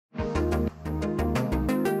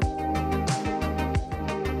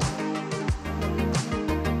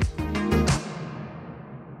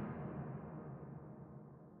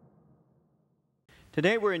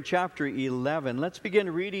Today we're in chapter 11. Let's begin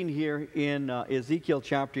reading here in Ezekiel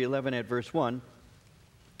chapter 11 at verse 1.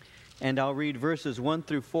 And I'll read verses 1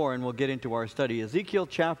 through 4 and we'll get into our study. Ezekiel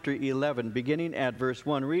chapter 11, beginning at verse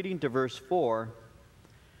 1, reading to verse 4.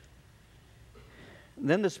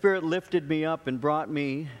 Then the Spirit lifted me up and brought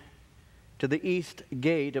me to the east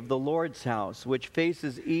gate of the Lord's house, which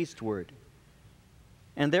faces eastward.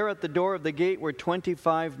 And there at the door of the gate were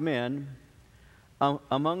 25 men,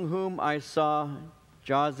 among whom I saw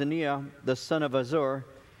Jaazaniah the son of Azur,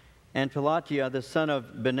 and Pelatiah the son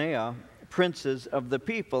of Benaiah, princes of the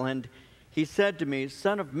people. And he said to me,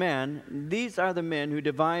 Son of man, these are the men who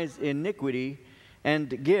devise iniquity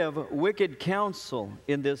and give wicked counsel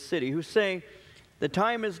in this city, who say, the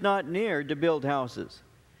time is not near to build houses.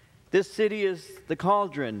 This city is the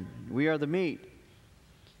cauldron, we are the meat.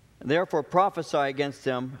 Therefore prophesy against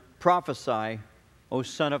them, prophesy, O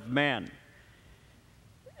Son of man.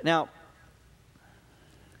 Now,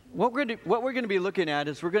 what we're going to be looking at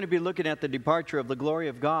is we're going to be looking at the departure of the glory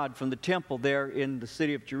of God from the temple there in the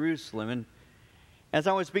city of Jerusalem. And as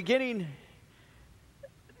I was beginning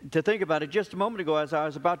to think about it just a moment ago, as I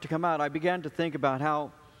was about to come out, I began to think about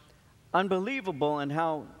how unbelievable and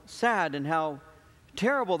how sad and how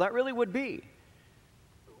terrible that really would be.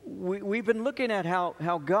 We've been looking at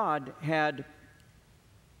how God had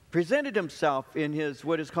presented himself in his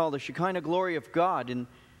what is called the Shekinah glory of God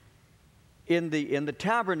in the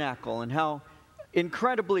tabernacle, and how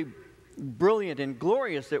incredibly brilliant and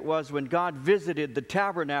glorious it was when God visited the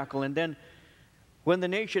tabernacle. And then when the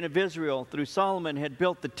nation of Israel through Solomon had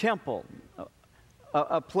built the temple,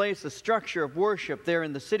 a place, a structure of worship there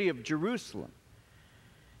in the city of Jerusalem,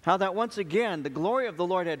 how that once again the glory of the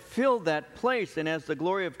Lord had filled that place. And as the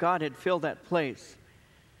glory of God had filled that place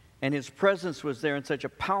and his presence was there in such a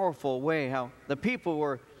powerful way, how the people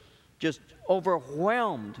were just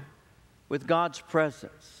overwhelmed with God's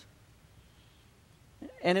presence.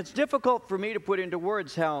 And it's difficult for me to put into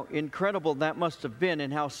words how incredible that must have been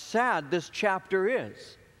and how sad this chapter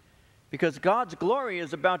is, because God's glory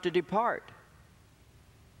is about to depart.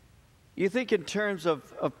 You think in terms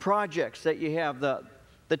of projects that you have.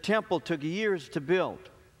 The temple took years to build.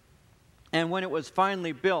 And when it was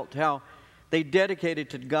finally built, how they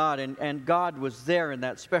dedicated to God, and God was there in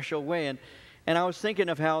that special way. And I was thinking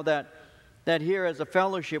of how that here as a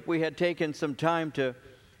fellowship we had taken some time to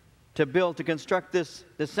construct this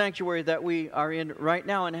sanctuary that we are in right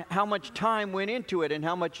now, and how much time went into it, and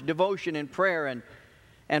how much devotion and prayer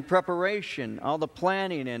and preparation, all the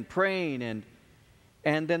planning and praying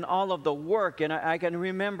and then all of the work. And I can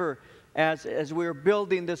remember as we were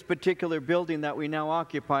building this particular building that we now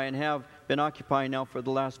occupy and have been occupying now for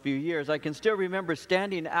the last few years, I can still remember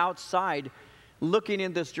standing outside looking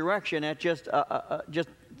in this direction at just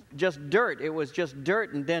dirt. It was just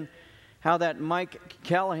dirt. And then how that Mike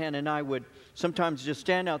Callahan and I would sometimes just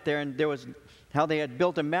stand out there, and there was how they had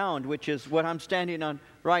built a mound, which is what I'm standing on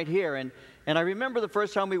right here. And I remember the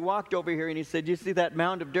first time we walked over here, and he said, you see that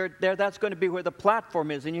mound of dirt there? That's going to be where the platform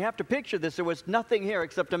is. And you have to picture this. There was nothing here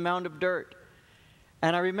except a mound of dirt.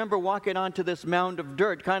 And I remember walking onto this mound of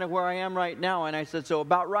dirt, kind of where I am right now. And I said, so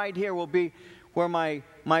about right here will be where my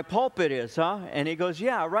pulpit is, huh? And he goes,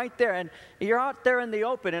 yeah, right there. And you're out there in the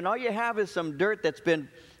open, and all you have is some dirt that's been,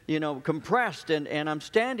 compressed. And I'm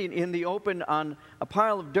standing in the open on a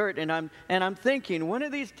pile of dirt, and I'm thinking, one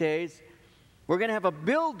of these days, we're going to have a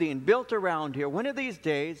building built around here. One of these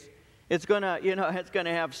days, it's going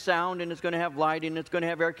to have sound, and it's going to have lighting, it's going to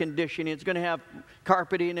have air conditioning, it's going to have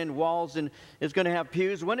carpeting and walls, and it's going to have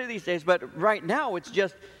pews. One of these days, but right now it's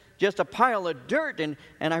just a pile of dirt. And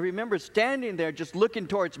I remember standing there just looking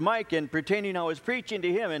towards Mike and pretending I was preaching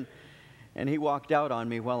to him, and he walked out on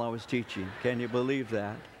me while I was teaching. Can you believe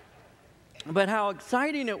that? But how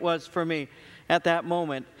exciting it was for me at that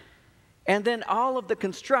moment. And then all of the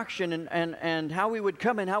construction and how we would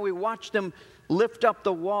come and how we watched them lift up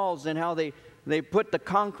the walls, and how they put the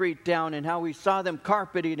concrete down, and how we saw them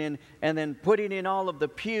carpeting and then putting in all of the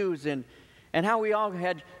pews, and how we all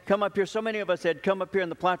had come up here. So many of us had come up here in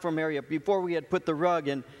the platform area before we had put the rug,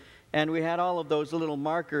 and we had all of those little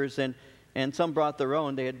markers, and some brought their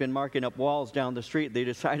own. They had been marking up walls down the street. They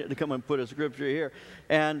decided to come and put a scripture here.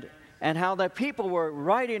 And how the people were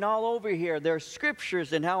writing all over here their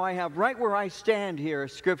scriptures, and how I have right where I stand here a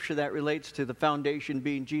scripture that relates to the foundation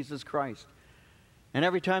being Jesus Christ. And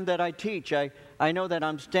every time that I teach, I know that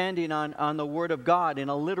I'm standing on the Word of God in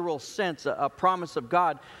a literal sense, a promise of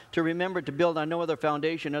God to remember to build on no other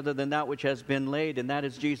foundation other than that which has been laid, and that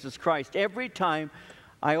is Jesus Christ. Every time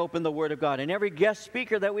I open the Word of God, and every guest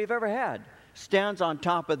speaker that we've ever had stands on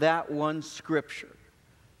top of that one scripture.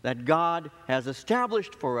 that God has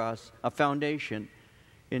established for us a foundation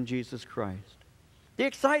in Jesus Christ. The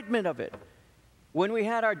excitement of it. When we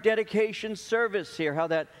had our dedication service here, how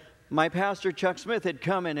that my pastor Chuck Smith had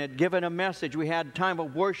come and had given a message. We had time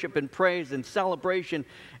of worship and praise and celebration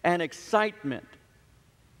and excitement.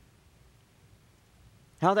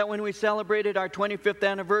 How that when we celebrated our 25th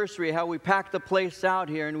anniversary, how we packed the place out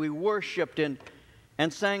here and we worshiped and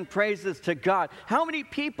sang praises to God. How many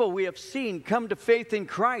people we have seen come to faith in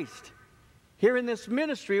Christ here in this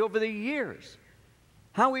ministry over the years.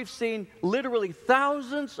 How we've seen literally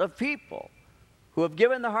thousands of people who have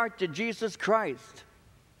given their heart to Jesus Christ.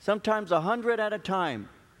 Sometimes 100 at a time.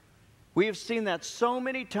 We have seen that so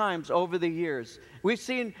many times over the years. We've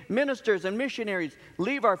seen ministers and missionaries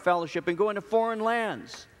leave our fellowship and go into foreign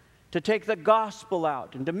lands to take the gospel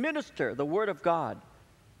out and to minister the Word of God.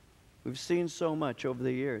 We've seen so much over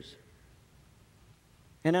the years.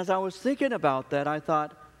 And as I was thinking about that, I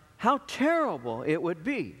thought, how terrible it would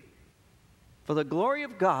be for the glory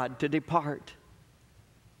of God to depart.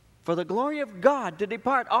 For the glory of God to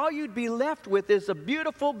depart. All you'd be left with is a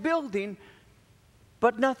beautiful building,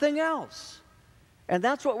 but nothing else. And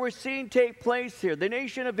that's what we're seeing take place here. The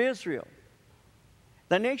nation of Israel.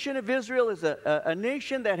 The nation of Israel is a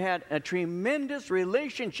nation that had a tremendous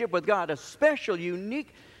relationship with God, a special,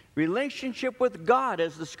 unique relationship with God,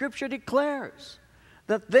 as the Scripture declares.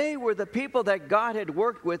 That they were the people that God had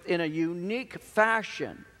worked with in a unique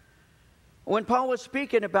fashion. When Paul was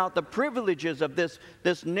speaking about the privileges of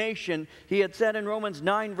this nation, he had said in Romans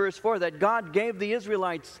 9 verse 4 that God gave the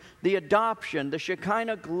Israelites the adoption, the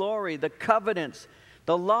Shekinah glory, the covenants,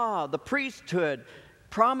 the law, the priesthood,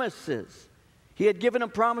 promises. He had given them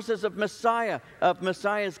promises of Messiah, of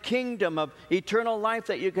Messiah's kingdom, of eternal life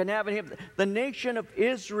that you can have in Him. The nation of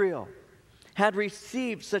Israel had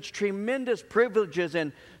received such tremendous privileges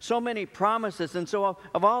and so many promises. And so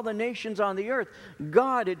of all the nations on the earth,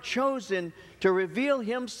 God had chosen to reveal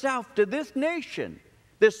Himself to this nation,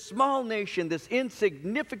 this small nation, this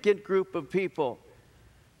insignificant group of people.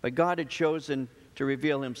 But God had chosen to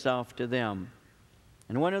reveal Himself to them.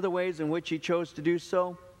 And one of the ways in which He chose to do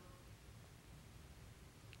so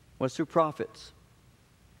was through prophets.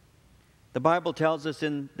 The Bible tells us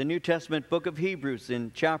in the New Testament book of Hebrews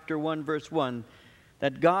in chapter 1 verse 1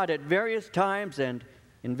 that God at various times and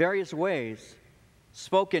in various ways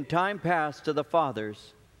spoke in time past to the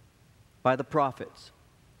fathers by the prophets.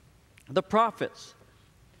 The prophets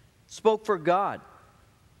spoke for God.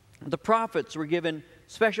 The prophets were given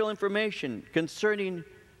special information concerning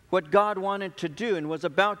what God wanted to do and was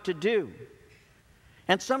about to do.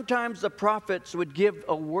 And sometimes the prophets would give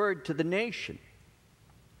a word to the nation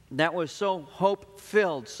that was so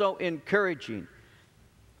hope-filled, so encouraging.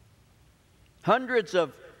 Hundreds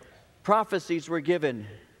of prophecies were given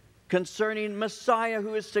concerning Messiah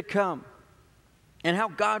who is to come and how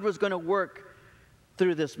God was going to work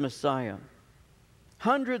through this Messiah.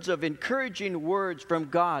 Hundreds of encouraging words from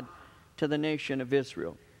God to the nation of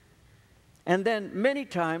Israel. And then many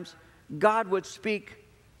times God would speak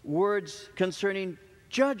words concerning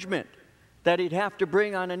judgment that He'd have to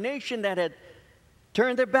bring on a nation that had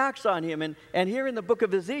turned their backs on Him. And here in the book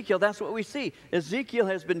of Ezekiel, that's what we see. Ezekiel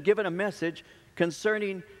has been given a message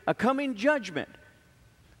concerning a coming judgment.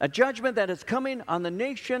 A judgment that is coming on the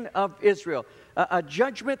nation of Israel. A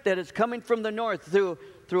judgment that is coming from the north through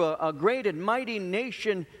a great and mighty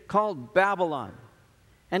nation called Babylon.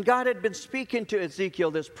 And God had been speaking to Ezekiel,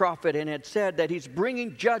 this prophet, and had said that He's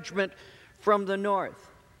bringing judgment from the north.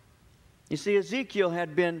 You see, Ezekiel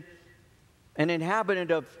had been an inhabitant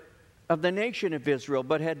of the nation of Israel,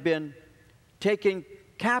 but had been taken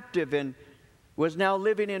captive and was now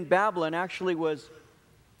living in Babylon. Actually was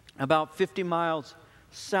about 50 miles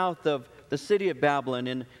south of the city of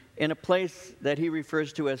Babylon in a place that he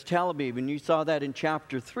refers to as Tel Aviv. And you saw that in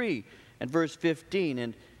chapter 3 and verse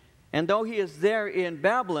 15. And though he is there in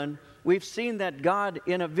Babylon, we've seen that God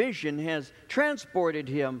in a vision has transported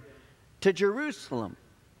him to Jerusalem.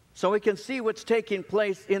 So we can see what's taking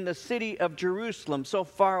place in the city of Jerusalem so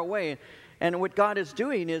far away. And what God is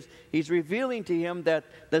doing is He's revealing to him that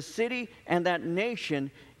the city and that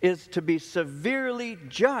nation is to be severely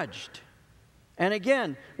judged. And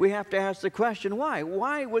again, we have to ask the question, why?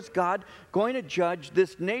 Why was God going to judge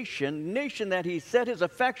this nation that He set His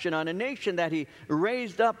affection on, a nation that He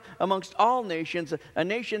raised up amongst all nations, a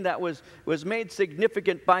nation that was made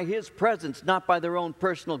significant by His presence, not by their own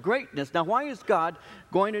personal greatness? Now, why is God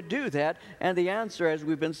going to do that? And the answer, as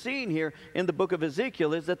we've been seeing here in the book of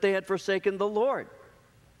Ezekiel, is that they had forsaken the Lord.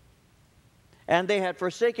 And they had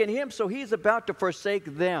forsaken Him, so He's about to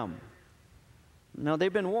forsake them. Now,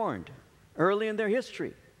 they've been warned. Early in their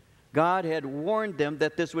history, God had warned them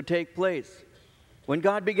that this would take place. when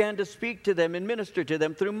God began to speak to them and minister to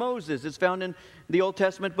them through Moses. It's found in the Old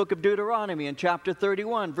Testament book of Deuteronomy in chapter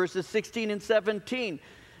 31, verses 16 and 17.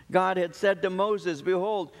 God had said to Moses,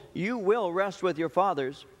 "Behold, you will rest with your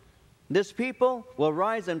fathers. This people will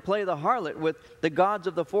rise and play the harlot with the gods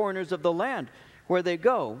of the foreigners of the land where they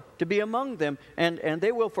go to be among them, and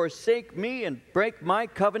they will forsake me and break my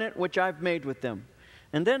covenant which I've made with them.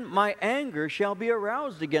 And then my anger shall be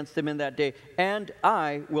aroused against them in that day, and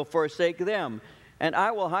I will forsake them, and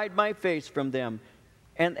I will hide my face from them,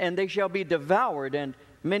 and they shall be devoured, and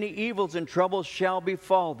many evils and troubles shall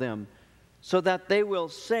befall them, so that they will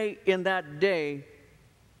say in that day,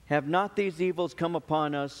 have not these evils come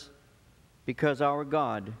upon us, because our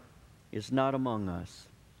God is not among us?"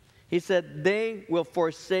 He said, they will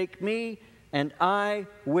forsake me, and I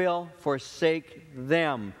will forsake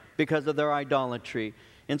them because of their idolatry.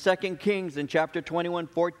 In 2 Kings, in chapter 21,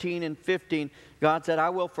 14 and 15, God said, "I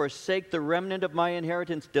will forsake the remnant of my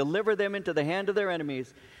inheritance, deliver them into the hand of their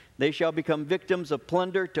enemies. They shall become victims of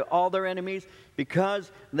plunder to all their enemies,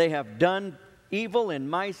 because they have done evil in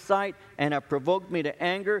my sight and have provoked me to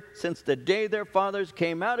anger since the day their fathers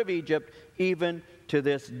came out of Egypt, even to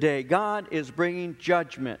this day." God is bringing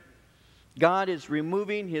judgment. God is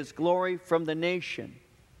removing His glory from the nation.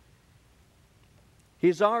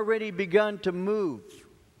 He's already begun to move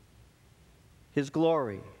His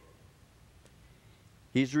glory.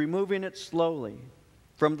 He's removing it slowly.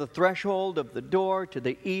 From the threshold of the door to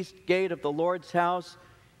the east gate of the Lord's house,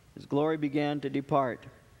 His glory began to depart.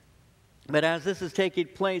 But as this is taking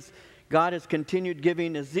place, God has continued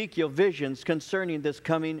giving Ezekiel visions concerning this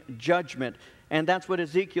coming judgment. And that's what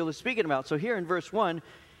Ezekiel is speaking about. So here in verse 1,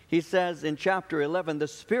 he says in chapter 11, "The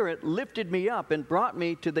Spirit lifted me up and brought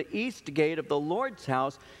me to the east gate of the Lord's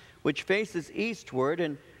house, which faces eastward.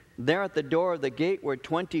 And there at the door of the gate were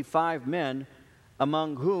 25 men,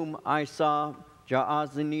 among whom I saw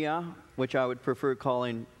Jaazaniah," which I would prefer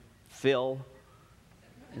calling Phil.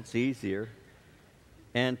 It's easier.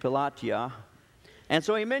 "And Pelatiah." And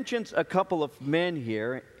so he mentions a couple of men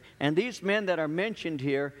here. And these men that are mentioned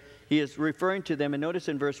here, he is referring to them. And notice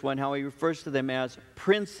in verse 1 how he refers to them as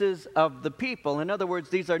princes of the people. In other words,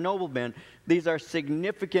 these are noblemen. These are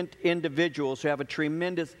significant individuals who have a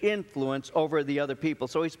tremendous influence over the other people.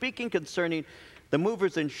 So he's speaking concerning the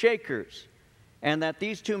movers and shakers. And that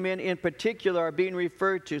these two men in particular are being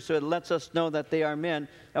referred to. So it lets us know that they are men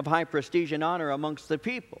of high prestige and honor amongst the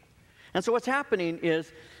people. And so what's happening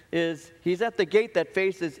is he's at the gate that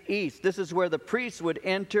faces east. This is where the priests would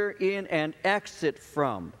enter in and exit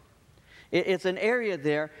from. It's an area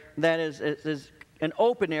there that is an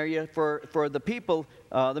open area for the people,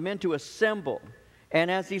 the men to assemble. And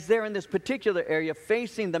as he's there in this particular area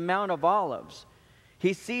facing the Mount of Olives,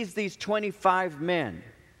 he sees these 25 men.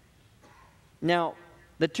 Now,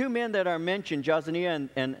 the two men that are mentioned, Jaazaniah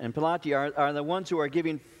and Pelatiah, are the ones who are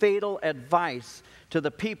giving fatal advice to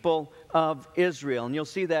the people of Israel. And you'll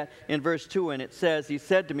see that in verse 2, and it says, "He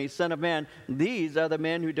said to me, Son of man, these are the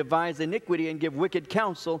men who devise iniquity and give wicked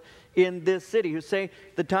counsel in this city, who say,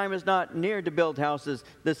 the time is not near to build houses.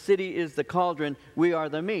 The city is the cauldron. We are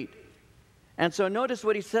the meat." And so notice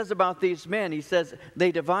what he says about these men. He says,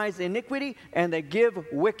 they devise iniquity and they give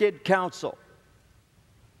wicked counsel.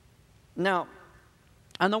 Now,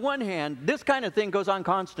 on the one hand, this kind of thing goes on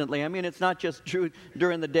constantly. I mean, it's not just true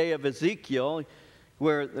during the day of Ezekiel,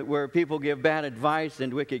 where people give bad advice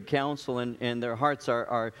and wicked counsel and their hearts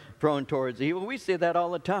are prone towards evil. We see that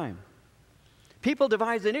all the time. People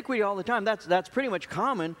devise iniquity all the time. That's pretty much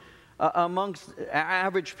common amongst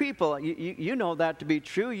average people. You know that to be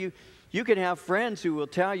true. You can have friends who will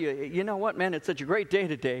tell you, you know what, man, it's such a great day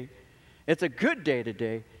today. It's a good day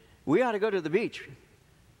today. We ought to go to the beach.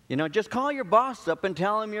 You know, just call your boss up and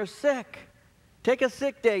tell him you're sick. Take a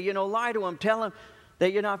sick day, lie to him. Tell him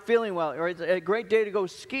that you're not feeling well, or it's a great day to go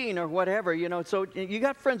skiing or whatever, So you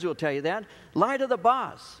got friends who will tell you that. Lie to the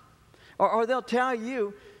boss. Or they'll tell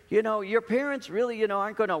you, your parents really,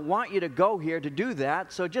 aren't going to want you to go here to do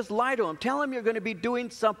that, so just lie to them. Tell them you're going to be doing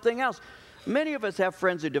something else. Many of us have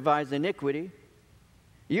friends who devise iniquity.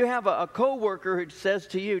 You have a co-worker who says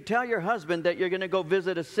to you, tell your husband that you're going to go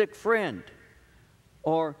visit a sick friend.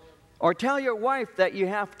 Or tell your wife that you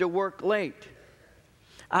have to work late.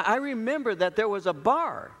 I remember that there was a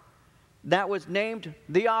bar that was named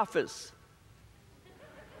The Office.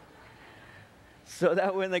 So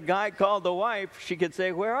that when the guy called the wife, she could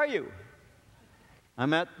say, where are you?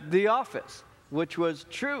 I'm at The Office, which was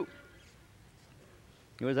true.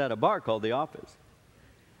 He was at a bar called The Office.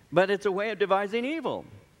 But it's a way of devising evil.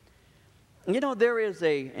 There is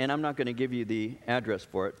and I'm not going to give you the address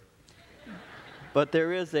for it, but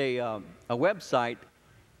there is a website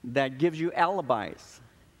that gives you alibis.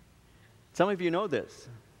 Some of you know this.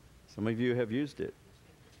 Some of you have used it.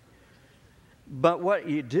 But what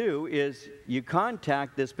you do is you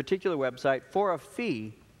contact this particular website for a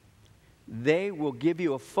fee. They will give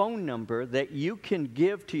you a phone number that you can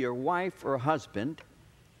give to your wife or husband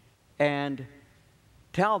and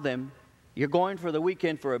tell them, you're going for the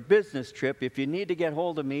weekend for a business trip. If you need to get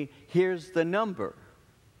hold of me, here's the number.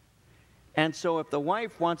 And so if the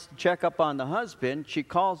wife wants to check up on the husband, she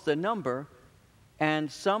calls the number, and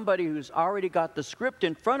somebody who's already got the script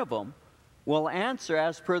in front of them will answer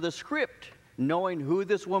as per the script, knowing who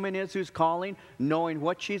this woman is who's calling, knowing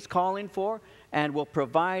what she's calling for, and will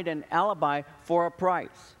provide an alibi for a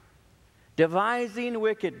price. Devising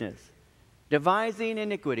wickedness, devising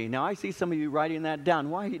iniquity. Now, I see some of you writing that down.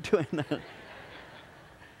 Why are you doing that?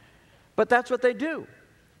 But that's what they do.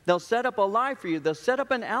 They'll set up a lie for you. They'll set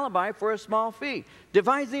up an alibi for a small fee.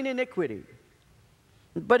 Devising iniquity.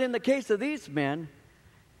 But in the case of these men,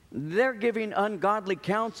 they're giving ungodly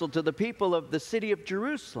counsel to the people of the city of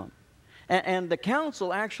Jerusalem. And the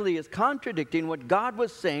counsel actually is contradicting what God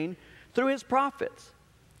was saying through his prophets.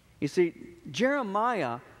 You see,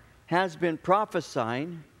 Jeremiah has been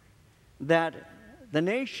prophesying that the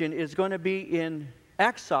nation is going to be in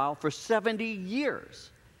exile for 70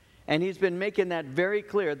 years. And he's been making that very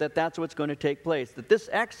clear that that's what's going to take place, that this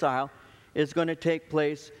exile is going to take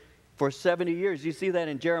place for 70 years. You see that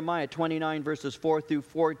in Jeremiah 29, verses 4 through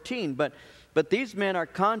 14. But these men are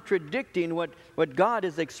contradicting what God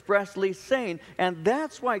is expressly saying. And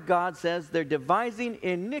that's why God says they're devising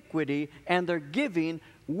iniquity and they're giving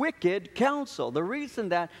wicked counsel. The reason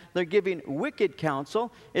that they're giving wicked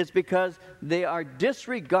counsel is because they are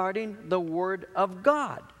disregarding the Word of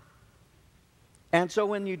God. And so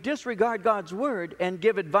when you disregard God's Word and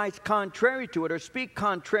give advice contrary to it or speak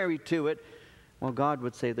contrary to it, well, God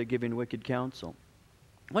would say they're giving wicked counsel.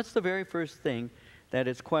 What's the very first thing that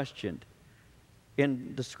is questioned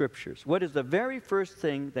in the Scriptures? What is the very first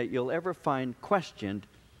thing that you'll ever find questioned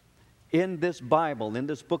in this Bible, in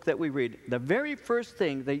this book that we read? The very first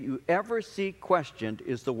thing that you ever see questioned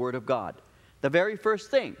is the Word of God. The very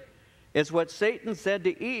first thing is what Satan said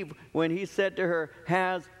to Eve when he said to her,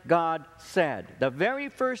 "Has God said?" The very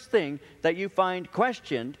first thing that you find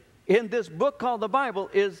questioned in this book called the Bible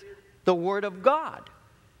is the Word of God.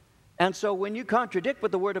 And so when you contradict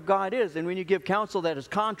what the Word of God is, and when you give counsel that is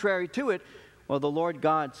contrary to it, well, the Lord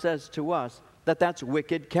God says to us that that's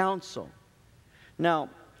wicked counsel. Now,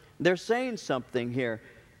 they're saying something here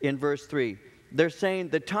in verse 3. They're saying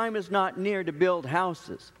the time is not near to build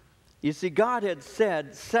houses. You see, God had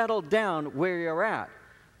said, settle down where you're at,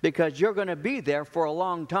 because you're going to be there for a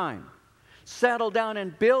long time. Settle down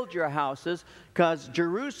and build your houses, because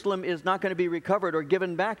Jerusalem is not going to be recovered or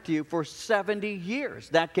given back to you for 70 years.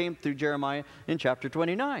 That came through Jeremiah in chapter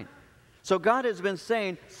 29. So God has been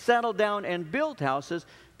saying, settle down and build houses,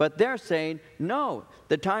 but they're saying, no,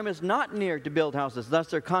 the time is not near to build houses. Thus,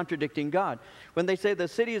 they're contradicting God. When they say the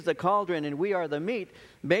city is the cauldron and we are the meat,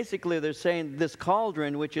 basically they're saying this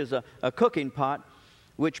cauldron, which is a cooking pot,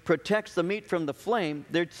 which protects the meat from the flame,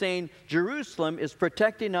 they're saying Jerusalem is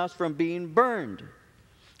protecting us from being burned.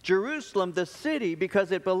 Jerusalem, the city,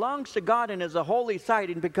 because it belongs to God and is a holy site,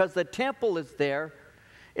 and because the temple is there,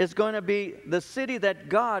 is going to be the city that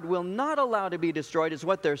God will not allow to be destroyed, is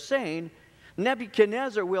what they're saying.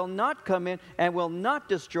 Nebuchadnezzar will not come in and will not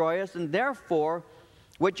destroy us, and therefore,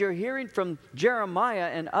 what you're hearing from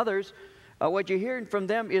Jeremiah and others, what you're hearing from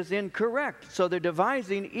them is incorrect. So they're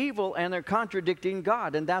devising evil and they're contradicting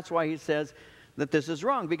God, and that's why he says that this is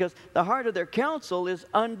wrong, because the heart of their counsel is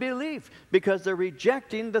unbelief, because they're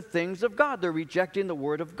rejecting the things of God. They're rejecting the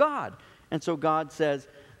Word of God. And so God says,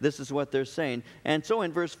 this is what they're saying. And so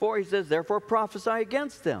in verse 4 he says, therefore prophesy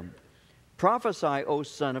against them. Prophesy, O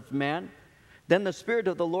Son of Man. Then the Spirit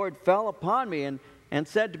of the Lord fell upon me and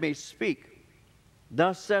said to me, speak.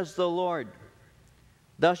 Thus says the Lord.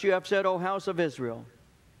 Thus you have said, O house of Israel,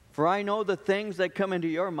 for I know the things that come into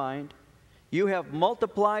your mind. You have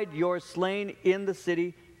multiplied your slain in the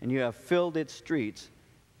city, and you have filled its streets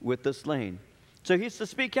with the slain. So he's to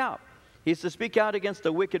speak out. He's to speak out against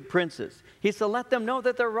the wicked princes. He's to let them know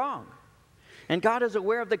that they're wrong. And God is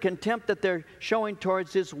aware of the contempt that they're showing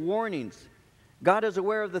towards his warnings. God is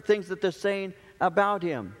aware of the things that they're saying about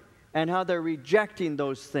him and how they're rejecting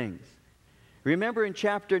those things. Remember in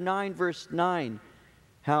chapter 9, verse 9,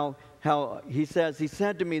 how he says, he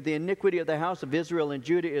said to me, the iniquity of the house of Israel and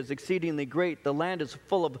Judah is exceedingly great. The land is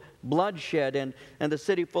full of bloodshed and the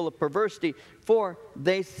city full of perversity. For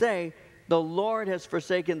they say, the Lord has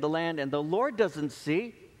forsaken the land, and the Lord doesn't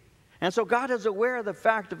see. And so God is aware of the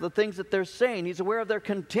fact of the things that they're saying. He's aware of their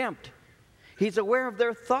contempt. He's aware of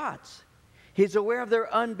their thoughts. He's aware of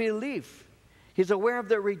their unbelief. He's aware of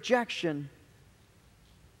their rejection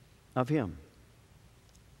of Him.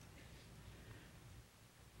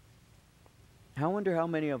 I wonder how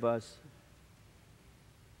many of us,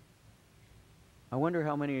 I wonder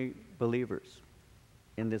how many believers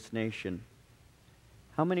in this nation,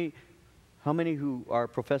 how many who are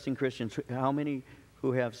professing Christians, how many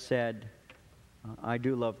who have said, I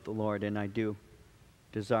do love the Lord and I do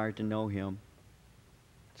desire to know Him.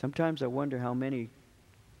 Sometimes I wonder how many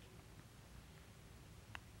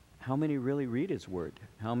really read His Word,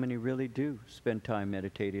 how many really do spend time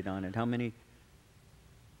meditating on it, how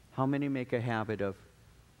many make a habit of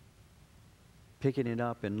picking it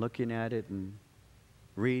up and looking at it and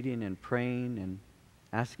reading and praying and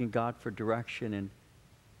asking God for direction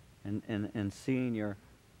and seeing your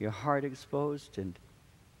heart exposed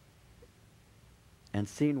and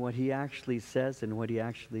seeing what He actually says and what He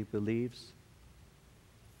actually believes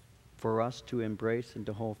for us to embrace and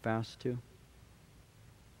to hold fast to.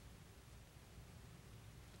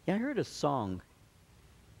 Yeah, I heard a song.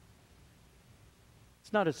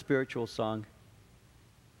 It's not a spiritual song.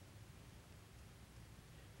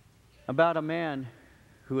 About a man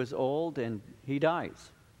who is old and he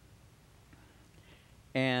dies.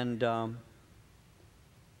 And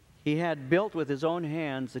he had built with his own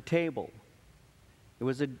hands a table. It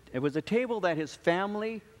was a table that his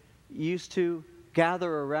family used to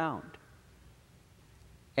gather around.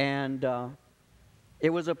 And it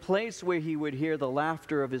was a place where he would hear the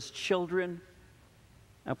laughter of his children,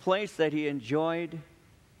 a place that he enjoyed.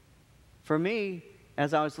 For me,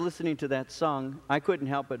 as I was listening to that song, I couldn't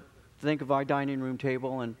help but think of our dining room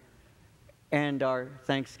table and our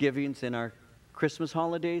Thanksgivings and our Christmas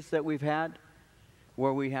holidays that we've had,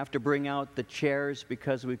 where we have to bring out the chairs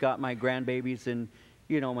because we've got my grandbabies and,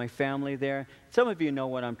 my family there. Some of you know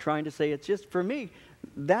what I'm trying to say. It's just, for me,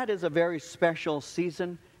 that is a very special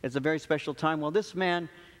season. It's a very special time. Well, this man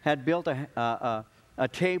had built a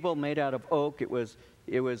table made out of oak. It was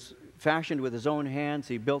fashioned with his own hands.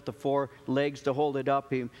 He built the 4 legs to hold it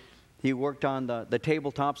up. He worked on the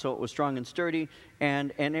tabletop so it was strong and sturdy.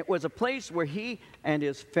 And it was a place where he and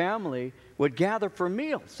his family would gather for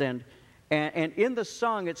meals. And in the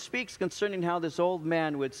song, it speaks concerning how this old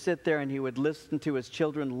man would sit there and he would listen to his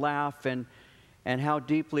children laugh and how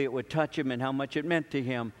deeply it would touch him and how much it meant to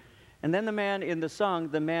him. And then the man in the song,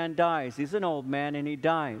 the man dies. He's an old man and he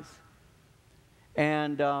dies.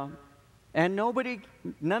 And none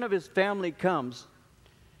of his family comes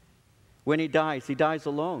when he dies. He dies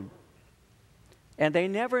alone. And they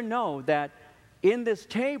never know that in this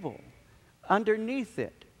table, underneath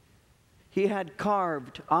it, he had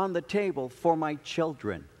carved on the table, for my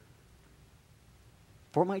children.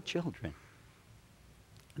 For my children.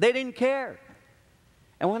 They didn't care.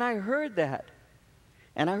 And when I heard that,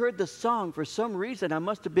 and I heard the song, for some reason, I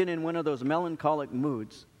must have been in one of those melancholic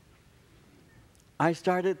moods. I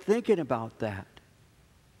started thinking about that.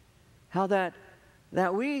 How that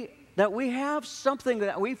we have something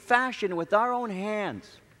that we fashion with our own hands.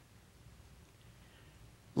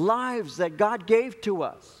 Lives that God gave to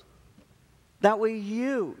us, that we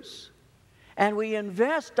use. And we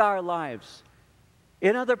invest our lives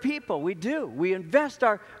in other people. We do. We invest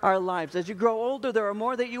our lives. As you grow older, there are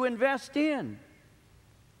more that you invest in.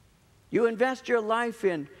 You invest your life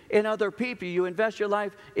in other people. You invest your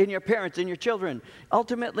life in your parents, in your children.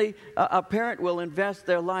 Ultimately, a parent will invest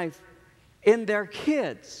their life in their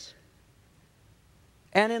kids.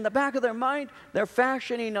 And in the back of their mind, they're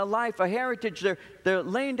fashioning a life, a heritage. They're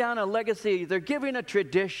laying down a legacy. They're giving a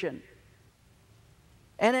tradition.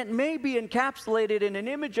 And it may be encapsulated in an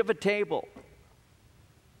image of a table.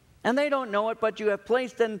 And they don't know it, but you have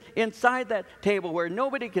placed inside that table where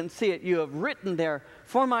nobody can see it, you have written there,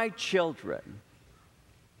 for my children.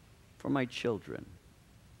 For my children.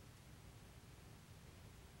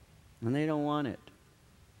 And they don't want it.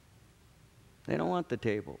 They don't want the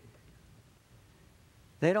table.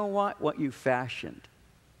 They don't want what you fashioned.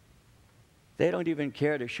 They don't even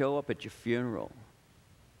care to show up at your funeral.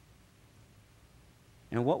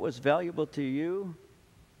 And what was valuable to you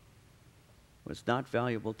was not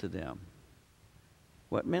valuable to them.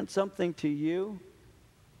 What meant something to you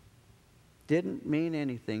didn't mean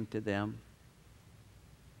anything to them.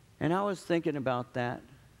 And I was thinking about that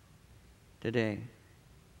today.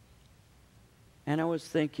 And I was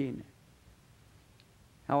thinking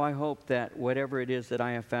how I hope that whatever it is that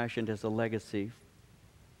I have fashioned as a legacy,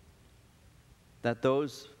 that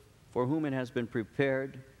those for whom it has been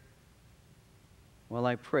prepared, well,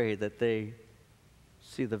 I pray that they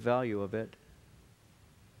see the value of it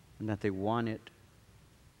and that they want it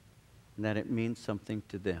and that it means something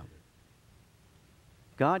to them.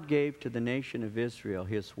 God gave to the nation of Israel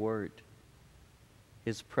His word,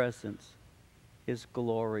 His presence, His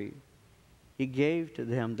glory. He gave to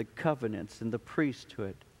them the covenants and the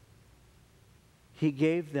priesthood. He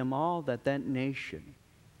gave them all that that nation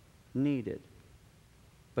needed.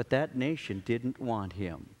 But that nation didn't want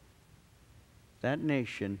Him. That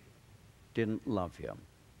nation didn't love Him.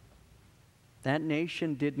 That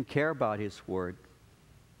nation didn't care about His word.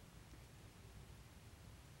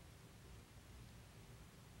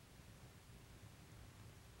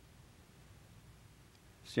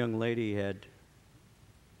 This young lady had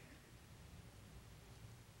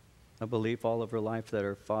a belief all of her life that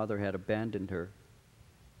her father had abandoned her.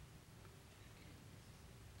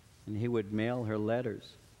 And he would mail her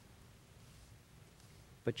letters.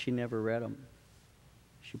 But she never read them.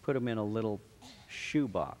 She put them in a little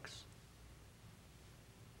shoebox.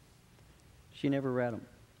 She never read them.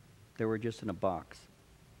 They were just in a box.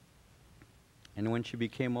 And when she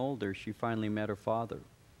became older, she finally met her father.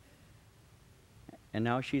 And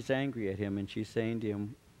now she's angry at him, and she's saying to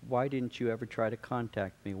him, "Why didn't you ever try to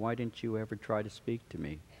contact me? Why didn't you ever try to speak to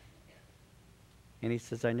me?" And he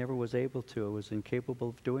says, "I never was able to. I was incapable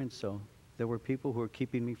of doing so. There were people who were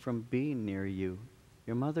keeping me from being near you.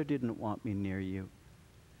 Your mother didn't want me near you.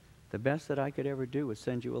 The best that I could ever do was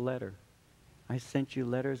send you a letter. I sent you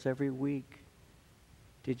letters every week.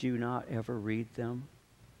 Did you not ever read them?"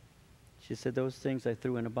 She said, "Those things I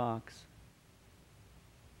threw in a box."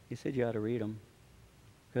 He said, "You ought to read them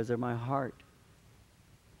because they're my heart."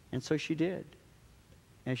 And so she did.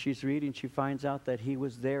 As she's reading, she finds out that he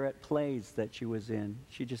was there at plays that she was in.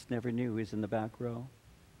 She just never knew he was in the back row.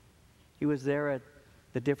 He was there at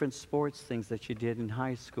the different sports things that she did in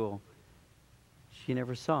high school. She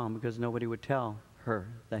never saw him because nobody would tell her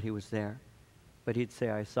that he was there. But he'd say,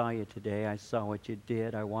 "I saw you today. I saw what you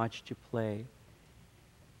did. I watched you play."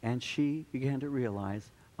 And she began to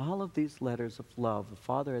realize all of these letters of love the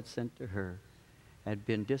Father had sent to her had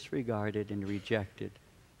been disregarded and rejected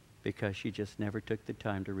because she just never took the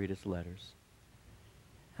time to read His letters.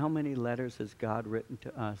 How many letters has God written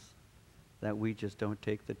to us that we just don't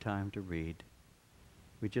take the time to read?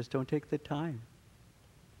 We just don't take the time.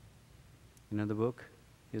 You know, the book,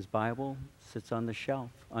 His Bible, sits on the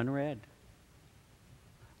shelf, unread.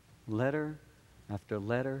 Letter after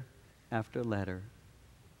letter after letter,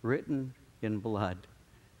 written in blood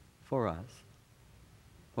for us.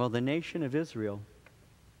 Well, the nation of Israel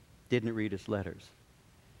didn't read His letters.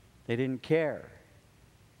 They didn't care.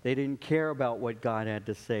 They didn't care about what God had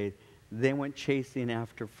to say. They went chasing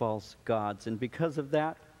after false gods. And because of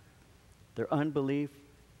that, their unbelief,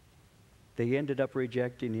 they ended up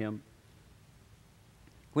rejecting Him.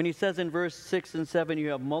 When He says in verse 6 and 7,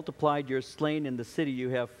 "You have multiplied your slain in the city, you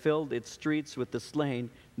have filled its streets with the slain.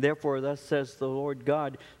 Therefore, thus says the Lord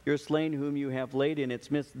God, your slain whom you have laid in its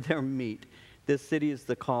midst, their meat. This city is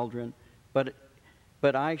the cauldron, but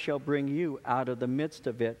I shall bring you out of the midst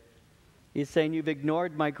of it." He's saying, "You've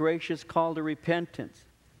ignored my gracious call to repentance.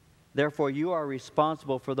 Therefore, you are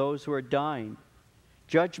responsible for those who are dying.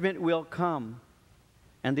 Judgment will come,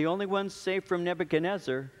 and the only ones safe from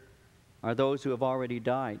Nebuchadnezzar are those who have already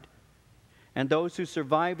died. And those who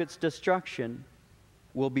survive its destruction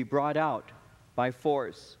will be brought out by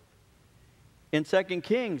force." In 2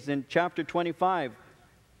 Kings, in chapter 25,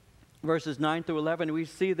 verses 9 through 11, we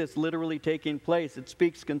see this literally taking place. It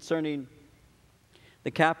speaks concerning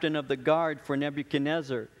the captain of the guard for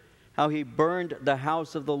Nebuchadnezzar, how he burned the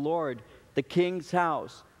house of the Lord, the king's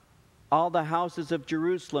house, all the houses of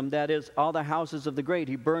Jerusalem, that is, all the houses of the great,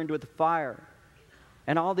 he burned with fire.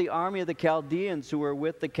 And all the army of the Chaldeans who were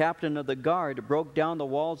with the captain of the guard broke down the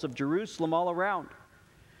walls of Jerusalem all around.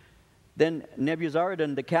 Then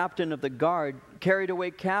Nebuzaradan, the captain of the guard, carried away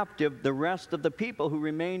captive the rest of the people who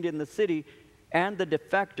remained in the city and the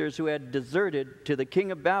defectors who had deserted to the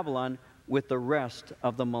king of Babylon with the rest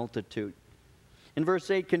of the multitude. In verse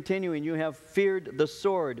 8, continuing, "You have feared the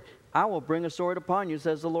sword. I will bring a sword upon you,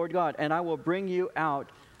 says the Lord God, and I will bring you out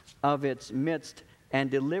of its midst and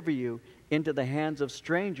deliver you into the hands of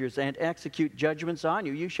strangers and execute judgments on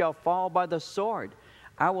you. You shall fall by the sword.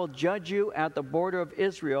 I will judge you at the border of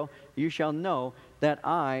Israel. You shall know that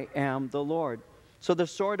I am the Lord." So the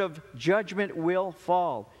sword of judgment will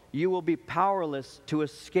fall. You will be powerless to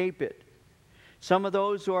escape it. Some of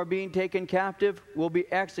those who are being taken captive will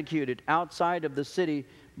be executed outside of the city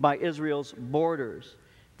by Israel's borders.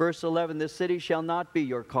 Verse 11, "The city shall not be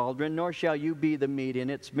your cauldron, nor shall you be the meat in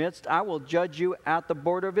its midst. I will judge you at the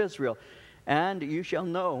border of Israel, and you shall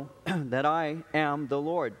know that I am the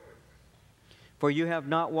Lord. For you have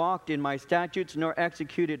not walked in my statutes, nor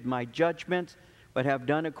executed my judgments, but have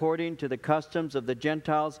done according to the customs of the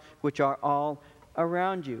Gentiles, which are all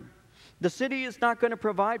around you. The city is not going to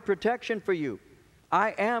provide protection for you.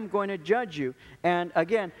 I am going to judge you. And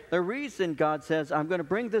again, the reason God says I'm going to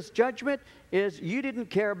bring this judgment is you didn't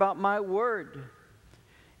care about my word.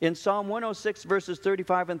 In Psalm 106, verses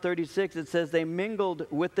 35 and 36, it says, they mingled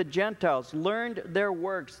with the Gentiles, learned their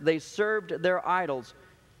works, they served their idols,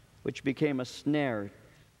 which became a snare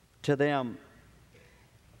to them.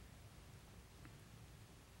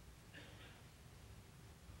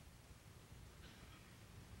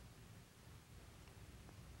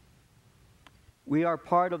 We are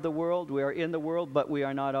part of the world, we are in the world, but we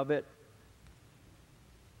are not of it.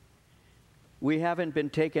 We haven't been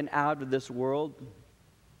taken out of this world.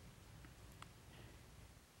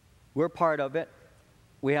 We're part of it.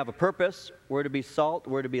 We have a purpose. We're to be salt.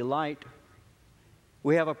 We're to be light.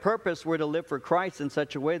 We have a purpose. We're to live for Christ in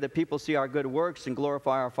such a way that people see our good works and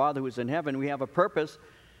glorify our Father who's in heaven. We have a purpose.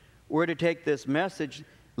 We're to take this message,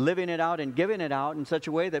 living it out and giving it out in such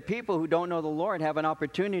a way that people who don't know the Lord have an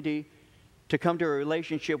opportunity to come to a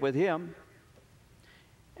relationship with Him.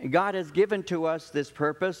 God has given to us this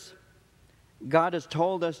purpose. God has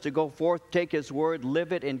told us to go forth, take His word,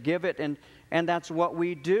 live it, and give it, and that's what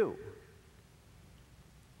we do.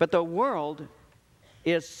 But the world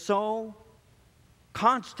is so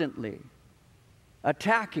constantly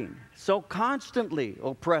attacking, so constantly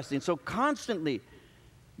oppressing, so constantly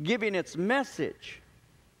giving its message.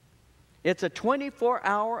 It's a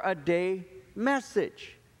 24-hour-a-day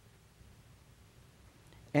message.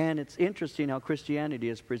 And it's interesting how Christianity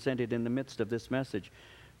is presented in the midst of this message.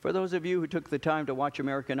 For those of you who took the time to watch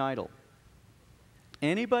American Idol,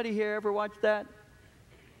 anybody here ever watched that?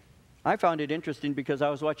 I found it interesting because I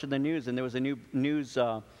was watching the news and there was a new news,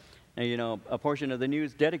 a portion of the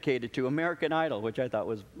news dedicated to American Idol, which I thought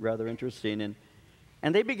was rather interesting.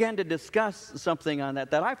 And they began to discuss something on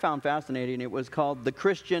that I found fascinating. It was called the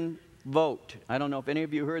Christian vote. I don't know if any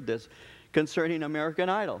of you heard this concerning American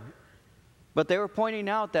Idol. But they were pointing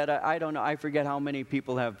out that, I don't know, I forget how many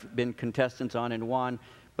people have been contestants on and won,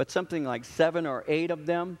 but something like 7 or 8 of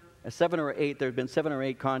them, there have been 7 or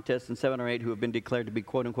 8 contests and 7 or 8 who have been declared to be,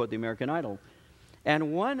 quote-unquote, the American Idol.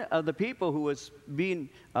 And one of the people who was being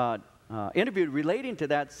interviewed relating to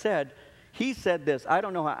that he said this, I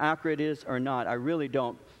don't know how accurate it is or not, I really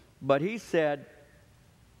don't, but he said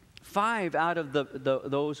 5 out of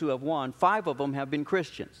those who have won, 5 of them have been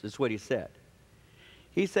Christians, is what he said.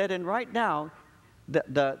 He said, and right now,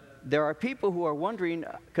 there are people who are wondering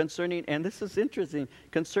concerning, and this is interesting,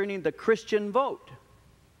 concerning the Christian vote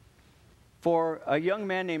for a young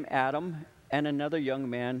man named Adam and another young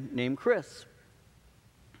man named Chris.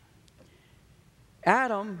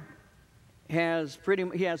 Adam he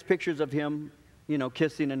has pictures of him,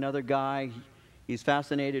 kissing another guy. He's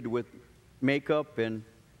fascinated with makeup, and,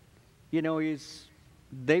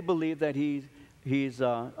 they believe that he's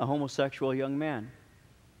a homosexual young man.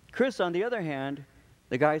 Chris, on the other hand,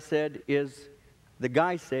 the guy said is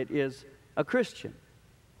a Christian.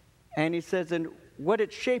 And he says, and what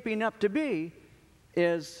it's shaping up to be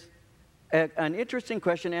is an interesting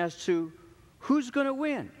question as to who's going to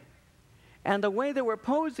win. And the way they were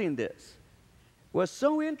posing this was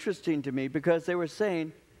so interesting to me because they were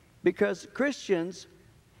saying, because Christians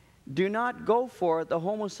do not go for the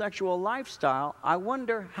homosexual lifestyle, I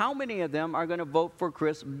wonder how many of them are going to vote for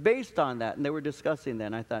Chris based on that. And they were discussing that,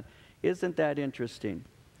 and I thought, isn't that interesting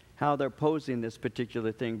how they're posing this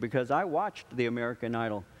particular thing? Because I watched the American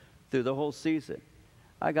Idol through the whole season.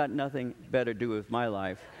 I got nothing better to do with my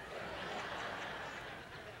life.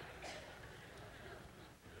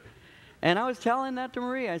 And I was telling that to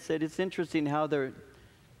Marie. I said, it's interesting how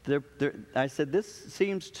I said, this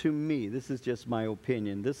seems to me, this is just my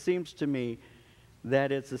opinion, this seems to me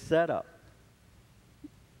that it's a setup.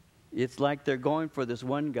 It's like they're going for this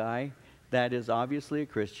one guy that is obviously a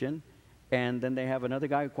Christian, and then they have another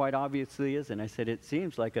guy who quite obviously isn't. I said, it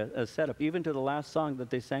seems like a setup, even to the last song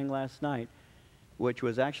that they sang last night, which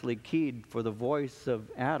was actually keyed for the voice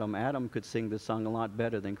of Adam. Adam could sing this song a lot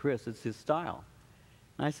better than Chris. It's his style.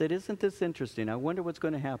 I said, isn't this interesting? I wonder what's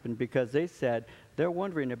going to happen, because they said they're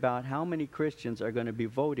wondering about how many Christians are going to be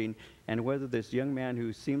voting and whether this young man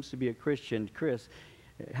who seems to be a Christian, Chris,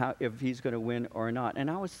 if he's going to win or not. And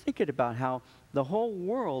I was thinking about how the whole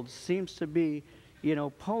world seems to be,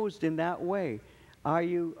 posed in that way. Are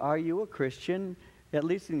you a Christian? At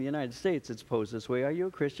least in the United States it's posed this way. Are you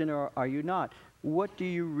a Christian or are you not? What do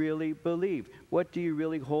you really believe? What do you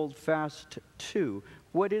really hold fast to?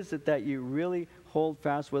 What is it that you really hold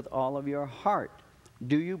fast with all of your heart?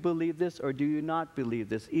 Do you believe this or do you not believe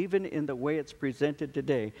this? Even in the way it's presented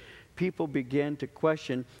today, people begin to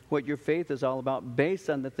question what your faith is all about based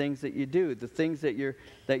on the things that you do, the things that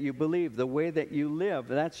you believe, the way that you live.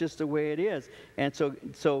 That's just the way it is. And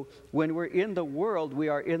so when we're in the world, we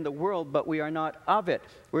are in the world, but we are not of it.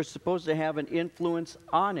 We're supposed to have an influence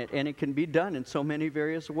on it, and it can be done in so many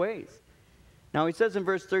various ways. Now he says in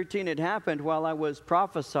verse 13, it happened while I was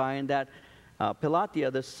prophesying that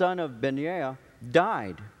Pelatiah, the son of Benaiah,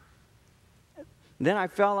 died. Then I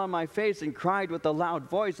fell on my face and cried with a loud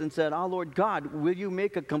voice and said, "O Lord God, will you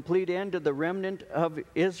make a complete end to the remnant of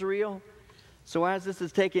Israel?" So as this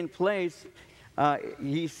is taking place,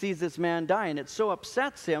 he sees this man die, and it so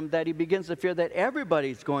upsets him that he begins to fear that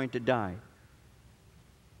everybody's going to die.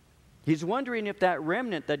 He's wondering if that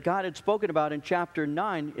remnant that God had spoken about in chapter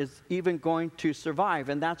 9 is even going to survive,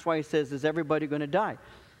 and that's why he says, is everybody going to die?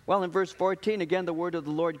 Well, in verse 14, again, the word of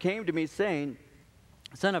the Lord came to me, saying,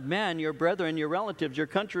 "Son of man, your brethren, your relatives, your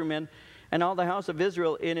countrymen, and all the house of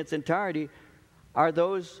Israel in its entirety are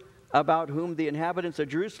those about whom the inhabitants of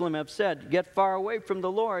Jerusalem have said, 'Get far away from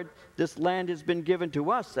the Lord. This land has been given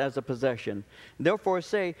to us as a possession.' Therefore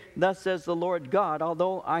say, 'Thus says the Lord God,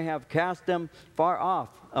 although I have cast them far off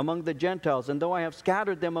among the Gentiles, and though I have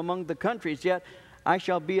scattered them among the countries, yet I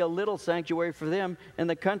shall be a little sanctuary for them in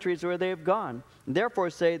the countries where they have gone.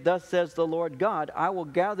 Therefore say, Thus says the Lord God, I will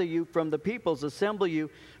gather you from the peoples, assemble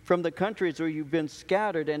you from the countries where you've been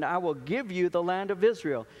scattered, and I will give you the land of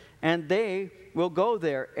Israel. And they will go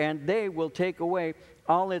there, and they will take away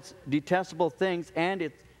all its detestable things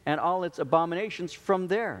and all its abominations from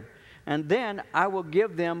there. And then I will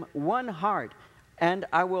give them one heart, and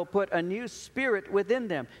I will put a new spirit within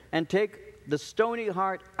them, and take the stony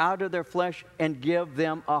heart out of their flesh and give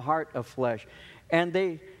them a heart of flesh, and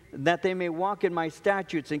that they may walk in my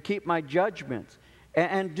statutes and keep my judgments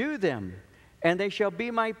and do them, and they shall be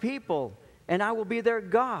my people, and I will be their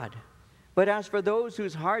God. But as for those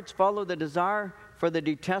whose hearts follow the desire for the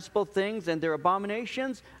detestable things and their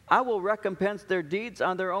abominations, I will recompense their deeds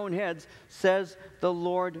on their own heads, says the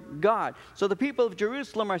Lord God." So the people of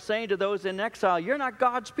Jerusalem are saying to those in exile, you're not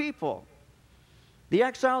God's people. The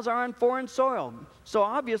exiles are on foreign soil, so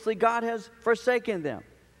obviously God has forsaken them.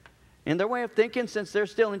 In their way of thinking, since they're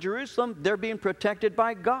still in Jerusalem, they're being protected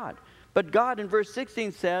by God. But God in verse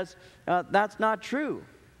 16 says, that's not true.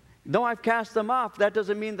 Though I've cast them off, that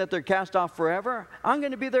doesn't mean that they're cast off forever. I'm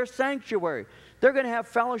going to be their sanctuary. They're going to have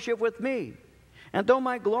fellowship with me. And though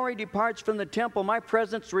my glory departs from the temple, my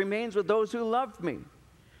presence remains with those who love me.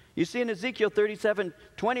 You see in Ezekiel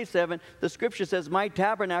 37:27, the scripture says, "My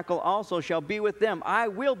tabernacle also shall be with them. I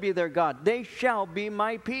will be their God. They shall be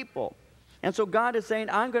my people." And so God is saying,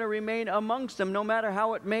 I'm going to remain amongst them no matter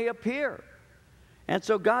how it may appear. And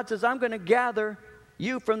so God says, I'm going to gather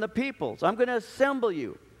you from the peoples. I'm going to assemble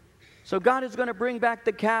you. So God is going to bring back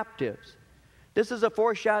the captives. This is a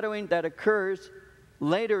foreshadowing that occurs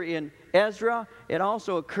later in Ezra. It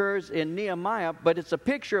also occurs in Nehemiah, but it's a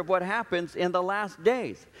picture of what happens in the last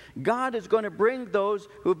days. God is going to bring those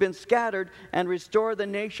who've been scattered and restore the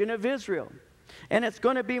nation of Israel. And it's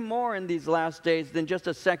going to be more in these last days than just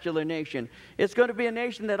a secular nation. It's going to be a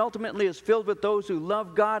nation that ultimately is filled with those who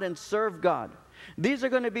love God and serve God. These are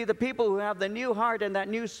going to be the people who have the new heart and that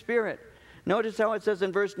new spirit. Notice how it says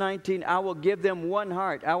in verse 19, I will give them one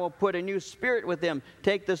heart. I will put a new spirit with them.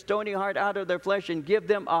 Take the stony heart out of their flesh and give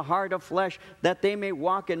them a heart of flesh, that they may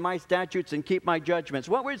walk in my statutes and keep my judgments.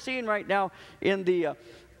 What we're seeing right now in the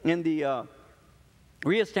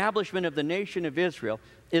reestablishment of the nation of Israel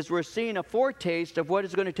is we're seeing a foretaste of what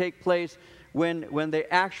is going to take place when they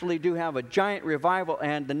actually do have a giant revival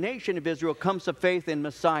and the nation of Israel comes to faith in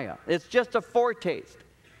Messiah. It's just a foretaste.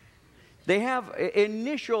 They have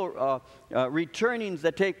initial returnings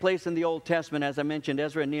that take place in the Old Testament. As I mentioned,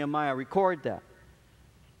 Ezra and Nehemiah record that.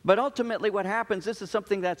 But ultimately what happens, this is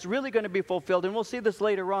something that's really going to be fulfilled, and we'll see this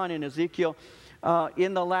later on in Ezekiel,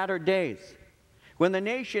 in the latter days. When the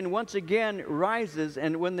nation once again rises,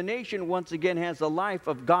 and when the nation once again has the life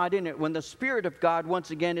of God in it, when the Spirit of God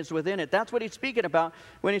once again is within it. That's what he's speaking about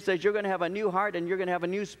when he says you're going to have a new heart and you're going to have a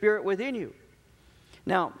new spirit within you.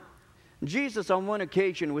 Now, Jesus on one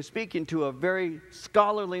occasion was speaking to a very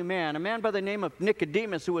scholarly man, a man by the name of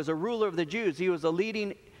Nicodemus, who was a ruler of the Jews. He was a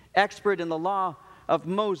leading expert in the law of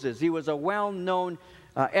Moses. He was a well-known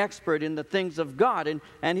expert in the things of God.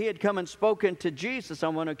 And he had come and spoken to Jesus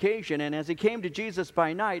on one occasion. And as he came to Jesus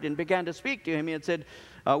by night and began to speak to him, he had said,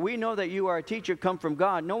 we know that you are a teacher come from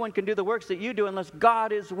God. No one can do the works that you do unless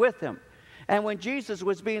God is with him. And when Jesus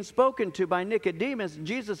was being spoken to by Nicodemus,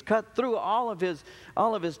 Jesus cut through all of his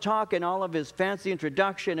talk and all of his fancy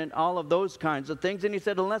introduction and all of those kinds of things. And he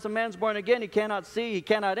said, unless a man's born again, he cannot see, he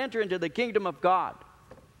cannot enter into the kingdom of God.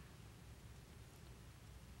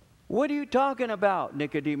 What are you talking about?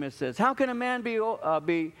 Nicodemus says. How can a man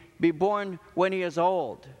be born when he is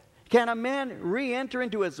old? Can a man re-enter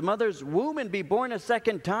into his mother's womb and be born a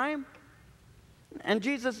second time? And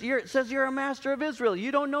Jesus says, you're a master of Israel.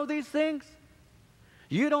 You don't know these things?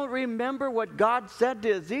 You don't remember what God said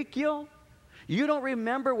to Ezekiel? You don't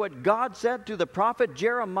remember what God said to the prophet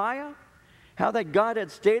Jeremiah? How that God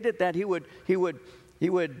had stated that he would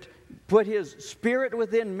put his spirit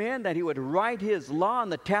within men, that he would write his law on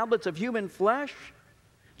the tablets of human flesh?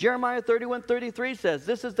 Jeremiah 31:33 says,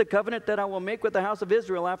 this is the covenant that I will make with the house of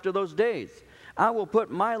Israel after those days. I will put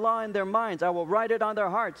my law in their minds. I will write it on their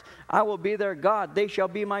hearts. I will be their God. They shall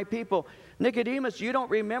be my people. Nicodemus, you don't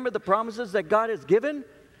remember the promises that God has given?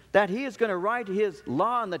 That he is going to write his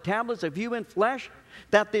law on the tablets of human flesh?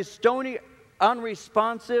 That these stony,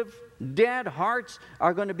 unresponsive, dead hearts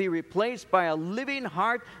are going to be replaced by a living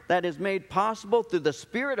heart that is made possible through the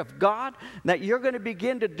Spirit of God? That you're going to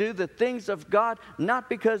begin to do the things of God, not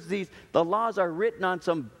because the laws are written on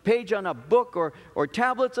some page on a book or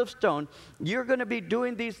tablets of stone. You're going to be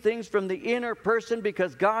doing these things from the inner person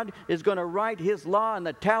because God is going to write his law on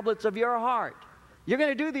the tablets of your heart. You're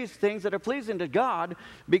going to do these things that are pleasing to God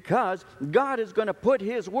because God is going to put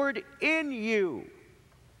his word in you,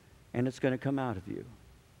 and it's going to come out of you.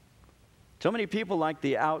 So many people like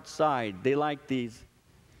the outside. They like these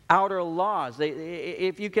outer laws.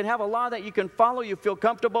 If you can have a law that you can follow, you feel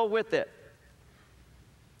comfortable with it.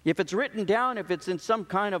 If it's written down, if it's in some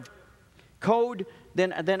kind of code,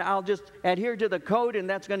 then I'll just adhere to the code, and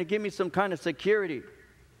that's going to give me some kind of security.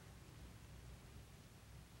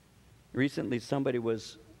 Recently, somebody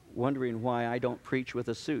was wondering why I don't preach with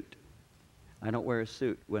a suit. I don't wear a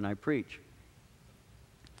suit when I preach.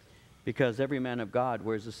 Because every man of God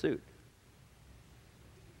wears a suit.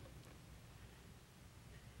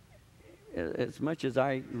 As much as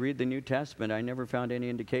I read the New Testament, I never found any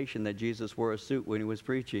indication that Jesus wore a suit when he was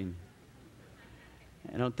preaching.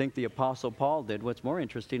 I don't think the Apostle Paul did. What's more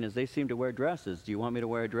interesting is they seem to wear dresses. Do you want me to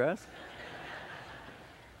wear a dress?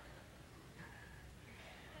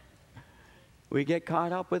 We get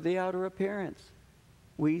caught up with the outer appearance.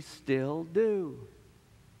 We still do.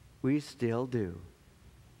 We still do.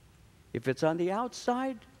 If it's on the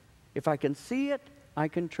outside, if I can see it, I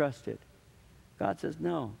can trust it. God says,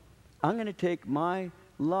 no. I'm going to take my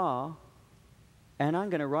law and I'm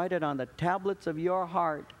going to write it on the tablets of your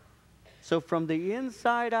heart. So from the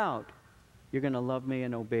inside out, you're going to love me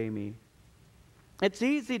and obey me. It's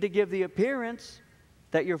easy to give the appearance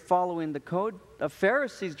that you're following the code. The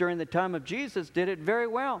Pharisees during the time of Jesus did it very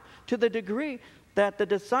well, to the degree that the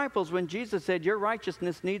disciples, when Jesus said, your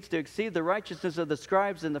righteousness needs to exceed the righteousness of the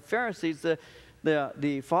scribes and the Pharisees,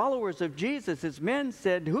 the followers of Jesus, his men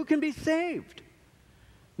said, who can be saved?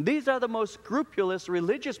 These are the most scrupulous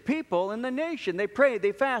religious people in the nation. They pray,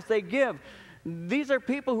 they fast, they give. These are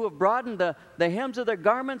people who have broadened the hems of their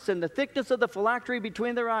garments and the thickness of the phylactery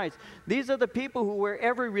between their eyes. These are the people who wear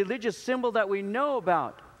every religious symbol that we know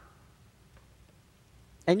about.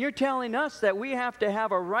 And you're telling us that we have to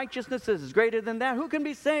have a righteousness that is greater than that? Who can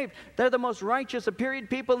be saved? They're the most righteous appearing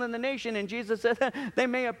people in the nation. And Jesus said, they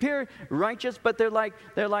may appear righteous, but they're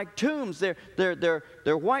like tombs. They're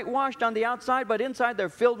whitewashed on the outside, but inside they're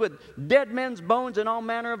filled with dead men's bones and all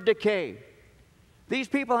manner of decay. These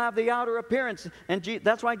people have the outer appearance, and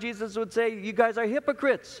that's why Jesus would say, you guys are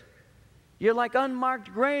hypocrites. You're like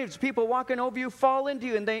unmarked graves. People walking over you fall into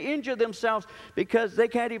you, and they injure themselves because they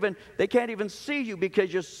can't even see you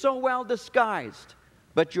because you're so well disguised.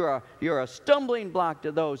 But you're a stumbling block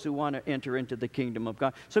to those who want to enter into the kingdom of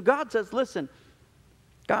God. So God says, listen,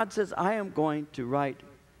 God says, I am going to write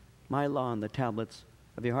my law on the tablets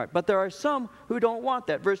of your heart. But there are some who don't want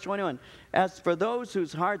that. Verse 21, as for those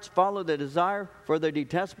whose hearts follow the desire for their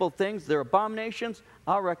detestable things, their abominations,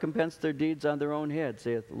 I'll recompense their deeds on their own head,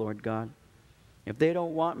 saith the Lord God. If they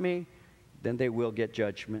don't want me, then they will get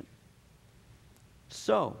judgment.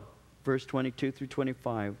 So, verse 22 through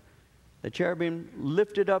 25, the cherubim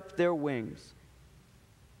lifted up their wings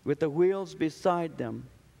with the wheels beside them,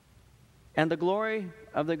 and the glory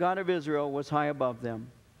of the God of Israel was high above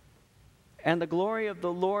them. And the glory of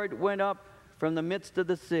the Lord went up from the midst of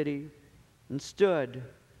the city and stood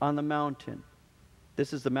on the mountain.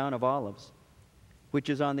 This is the Mount of Olives, which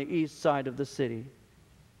is on the east side of the city.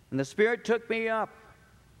 And the Spirit took me up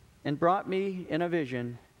and brought me in a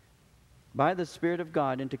vision by the Spirit of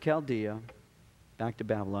God into Chaldea, back to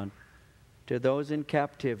Babylon, to those in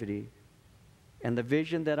captivity, And the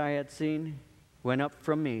vision that I had seen went up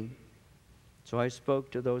from me. So I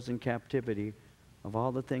spoke to those in captivity of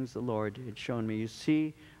all the things the Lord had shown me. You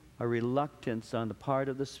see a reluctance on the part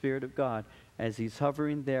of the Spirit of God as he's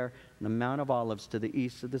hovering there in the Mount of Olives to the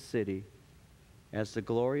east of the city, as the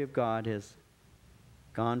glory of God has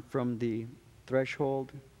gone from the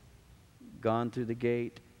threshold, gone through the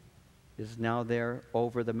gate, is now there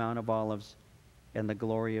over the Mount of Olives, and the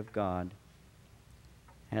glory of God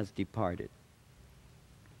has departed.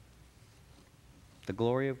 The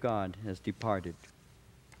glory of God has departed,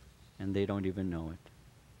 and they don't even know it.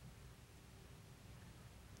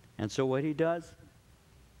 And so what he does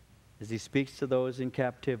is he speaks to those in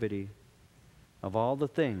captivity of all the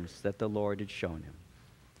things that the Lord had shown him.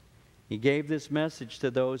 He gave this message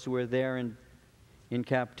to those who were there in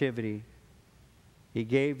captivity. He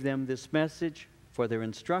gave them this message for their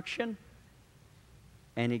instruction,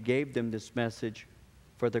 and he gave them this message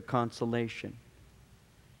for their consolation.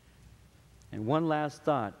 And one last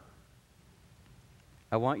thought.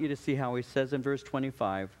 I want you to see how he says in verse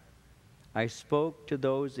 25, I spoke to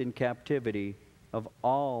those in captivity of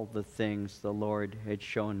all the things the Lord had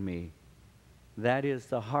shown me. That is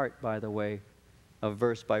the heart, by the way, of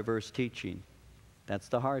verse-by-verse teaching. That's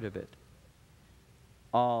the heart of it.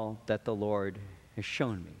 All that the Lord has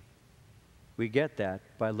shown me. We get that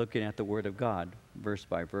by looking at the Word of God, verse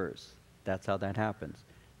by verse. That's how that happens.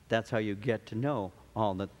 That's how you get to know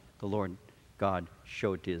all that the Lord God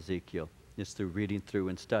showed to Ezekiel, is through reading through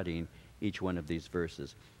and studying each one of these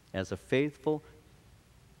verses. As a faithful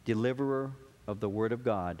deliverer of the Word of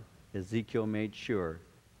God, Ezekiel made sure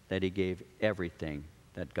that he gave everything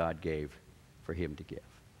that God gave for him to give.